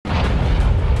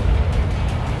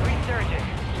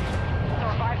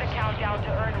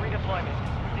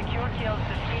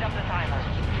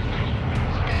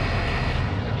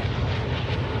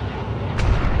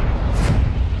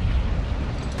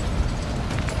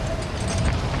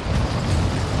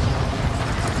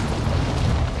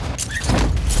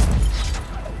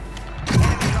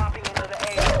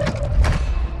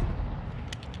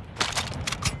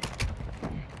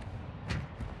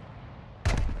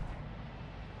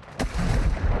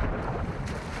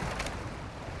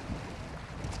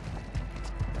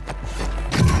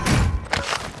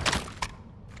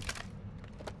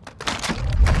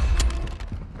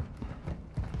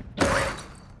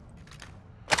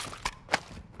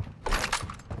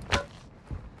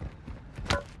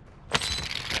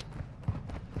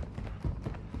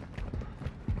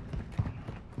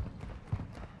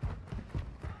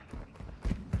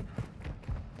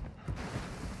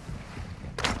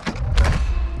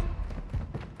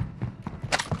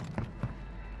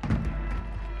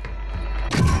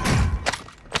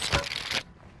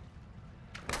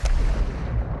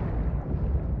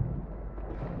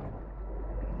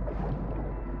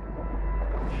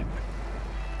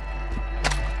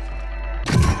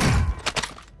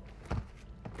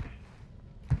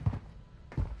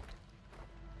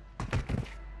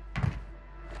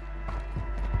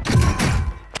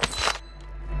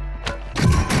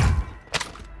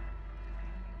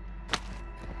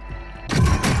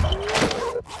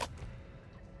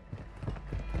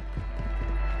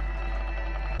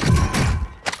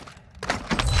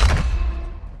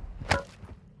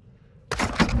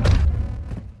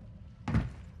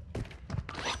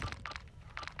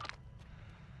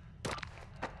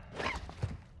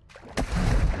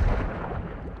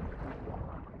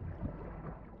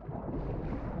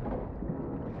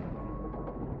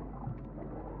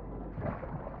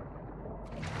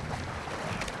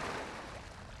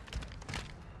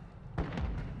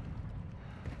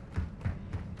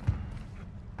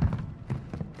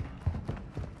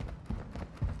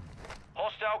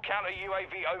counter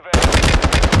UAV overhead.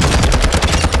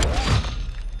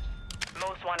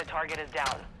 Most wanted target is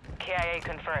down. KIA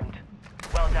confirmed.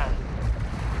 Well done.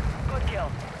 Good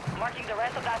kill. Marking the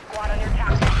rest of that squad on your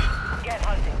tactics. Get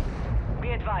hunting. Be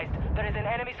advised, there is an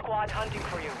enemy squad hunting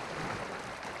for you.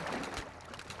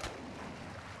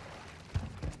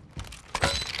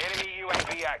 Enemy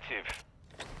UAV active.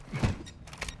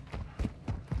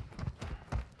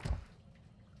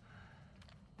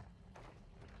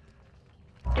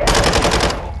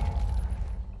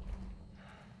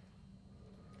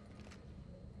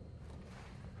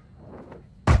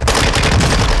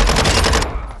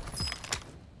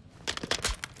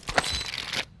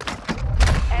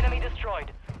 Enemy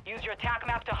destroyed. Use your attack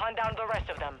map to hunt down the rest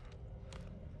of them.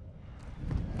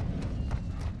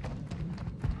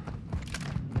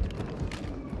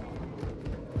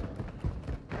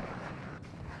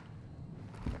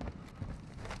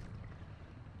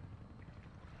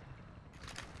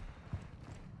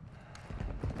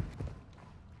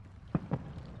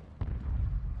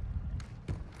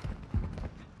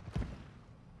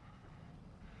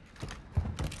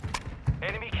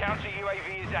 Enemy counter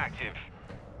UAV is active.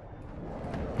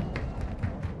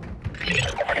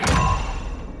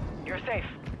 You're safe.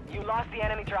 You lost the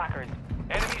enemy trackers.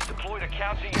 Enemies deployed a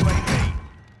counter UAV.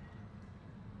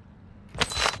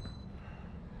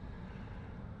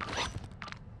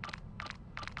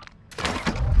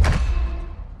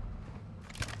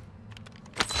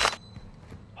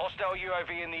 Hostile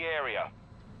UAV in the area.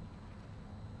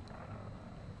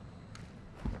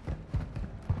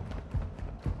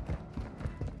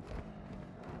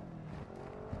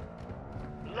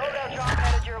 Loadout drop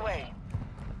headed your way.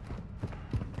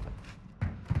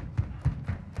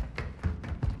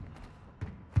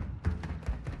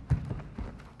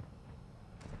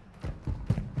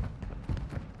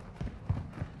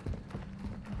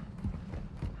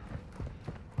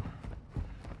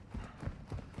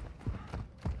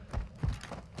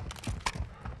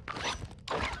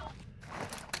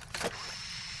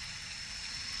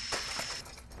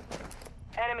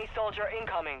 Enemy soldier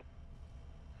incoming.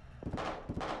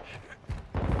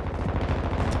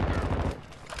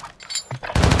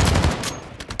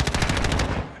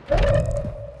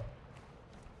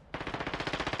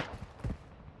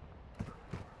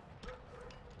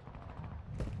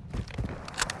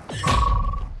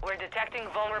 We're detecting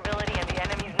vulnerability in the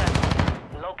enemy's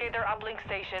network. Locate their uplink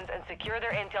stations and secure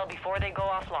their intel before they go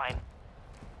offline.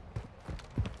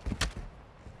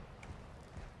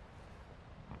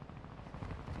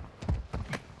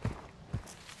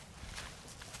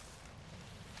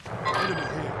 Enemy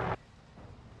here.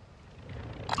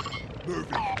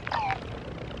 Moving.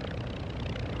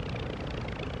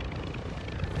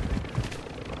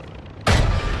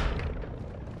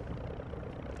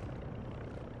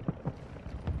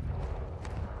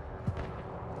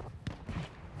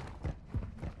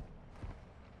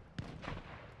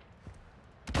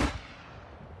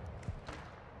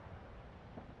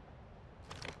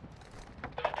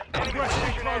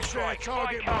 Aggressive close air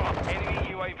target marked. Enemy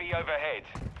UAV overhead.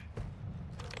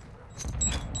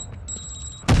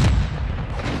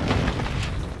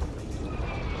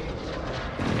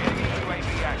 Enemy UAV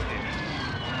active.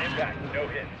 Impact, no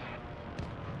hits.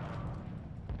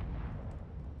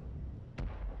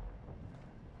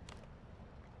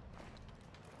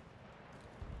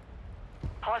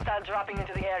 Hostiles dropping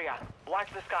into the area. Watch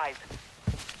the skies.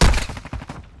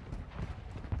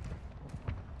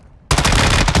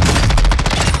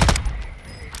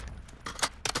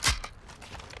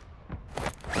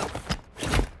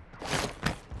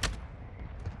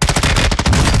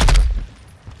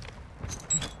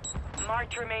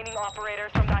 Marked remaining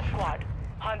operators from that squad.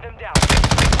 Hunt them down.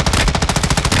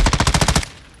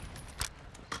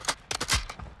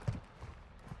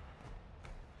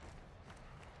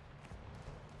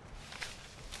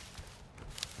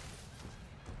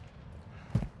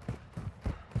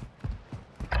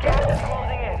 Gas is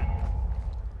closing in.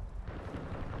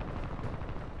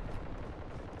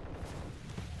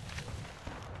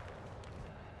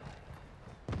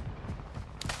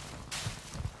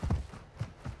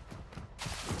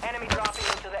 Enemy dropping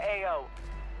into the AO.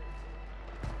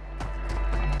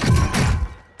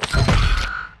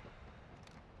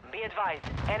 Be advised,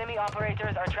 enemy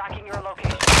operators are tracking your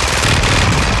location.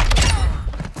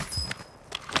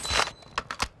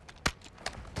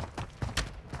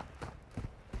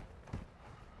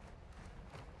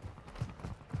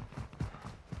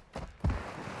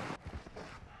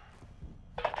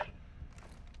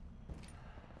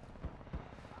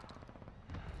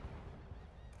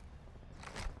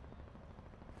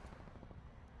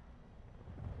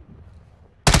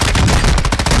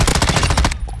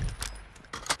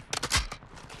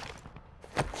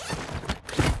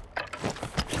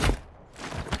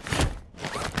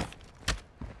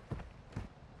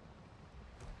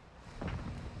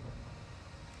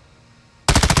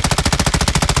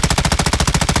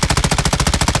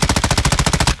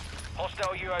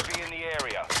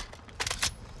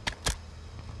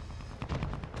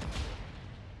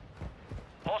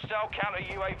 Hostile counter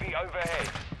UAV overhead.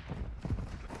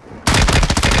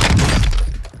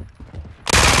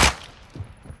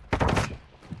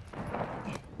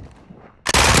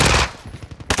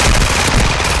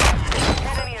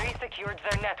 Enemy resecured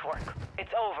their network.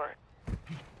 It's over.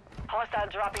 Hostile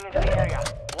dropping into the area.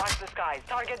 Watch the skies.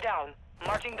 Target down.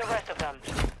 Marching the rest of them.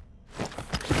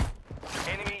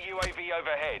 Enemy UAV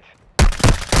overhead.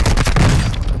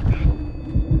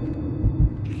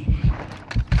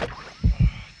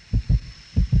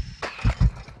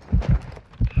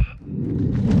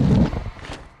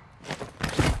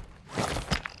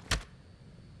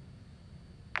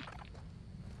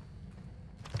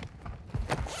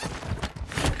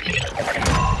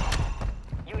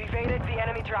 You evaded the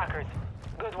enemy trackers.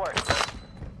 Good work.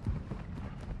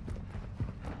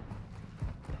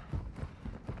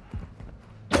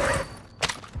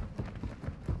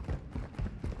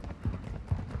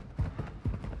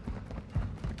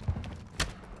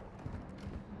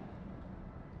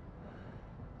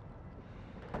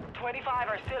 "25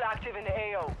 are still active in the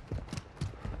AO.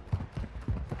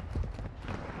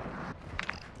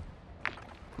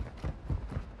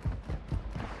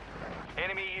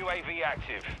 Enemy UAV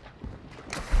active.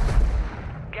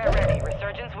 Get ready.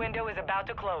 Resurgence window is about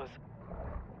to close.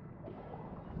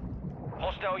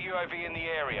 Hostile UAV in the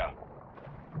area.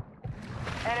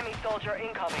 Enemy soldier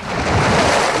incoming.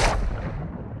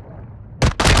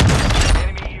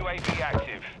 Enemy UAV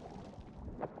active.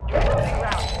 You're losing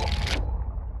ground.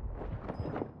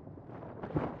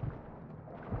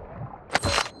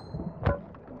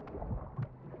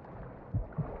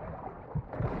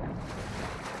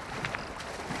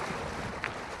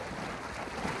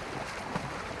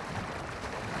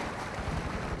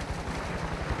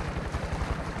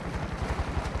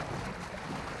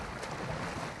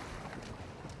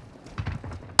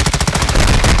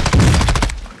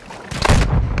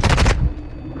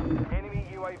 Enemy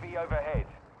UAV overhead.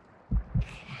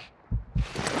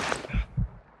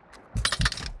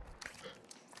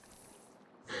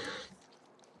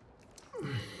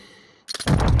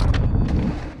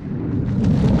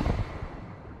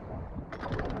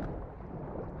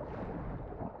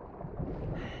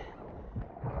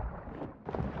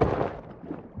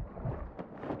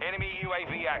 Enemy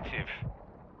UAV active.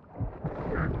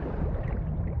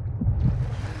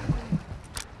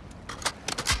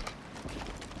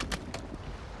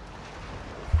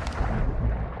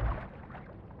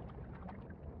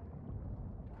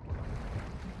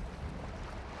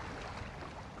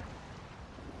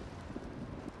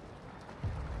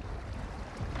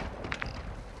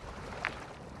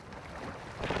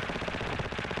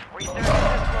 Resurgence is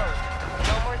closed.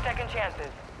 No more second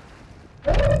chances.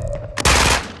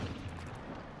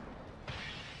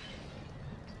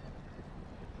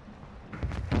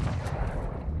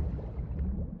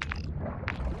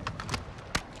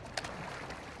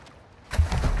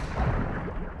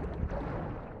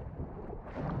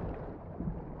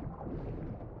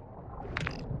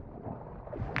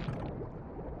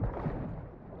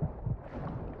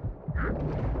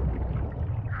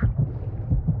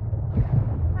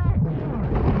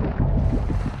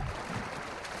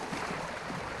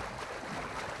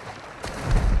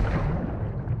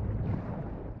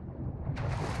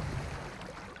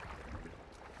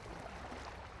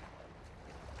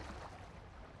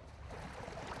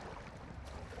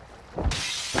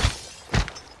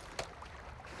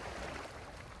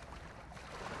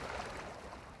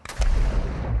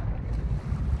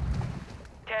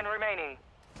 Remaining.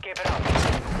 Keep it up.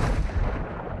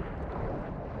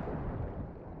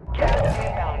 Gas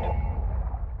inbound.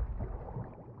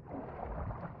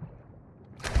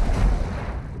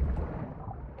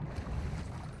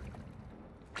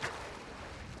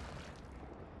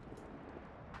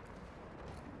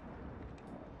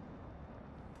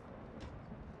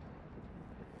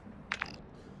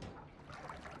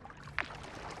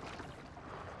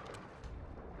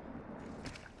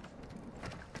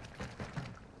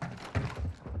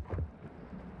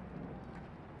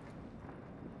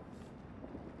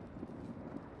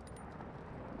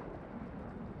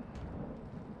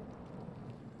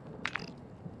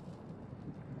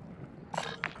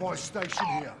 Buy station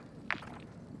here.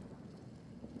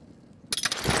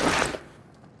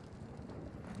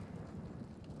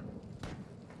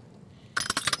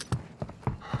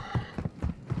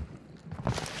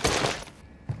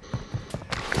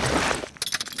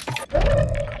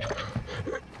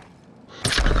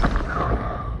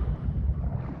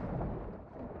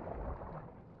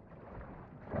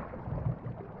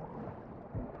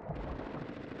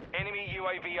 Enemy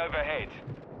UAV overhead.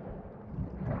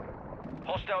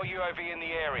 Hostile UAV in the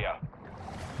area.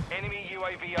 Enemy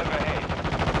UAV overhead.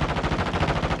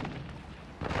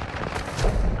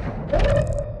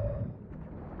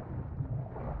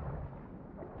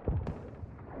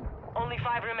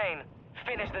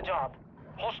 the job.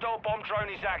 Hostile bomb drone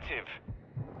is active.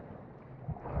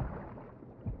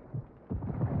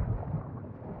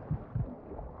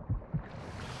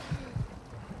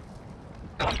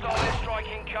 Hostile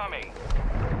airstrike incoming.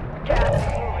 Gas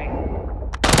is moving.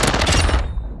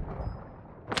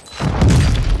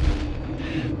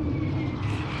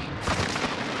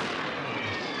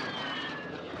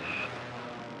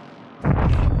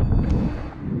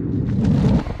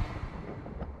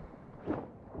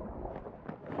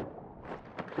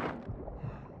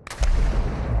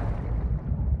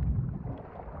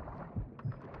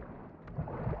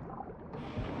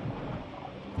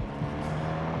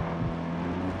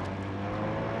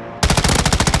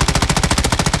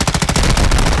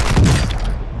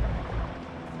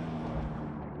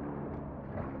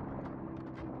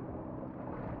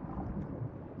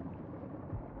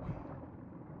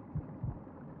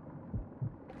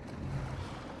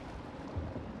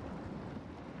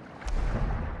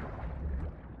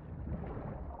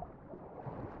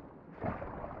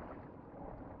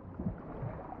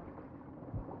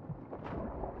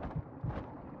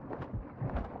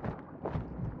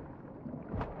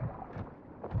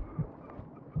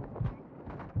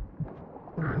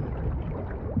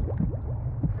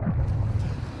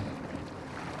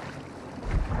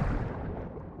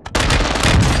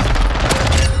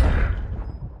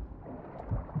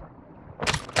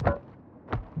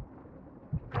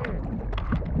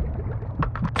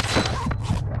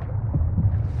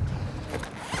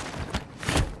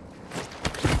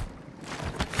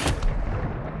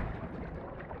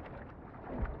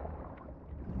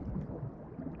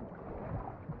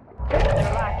 Your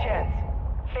last chance.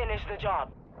 Finish the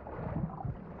job.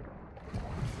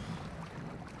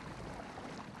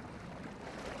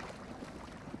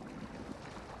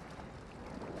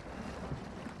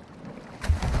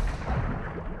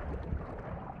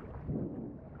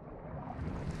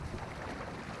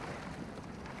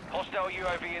 Hostile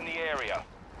UAV in the area.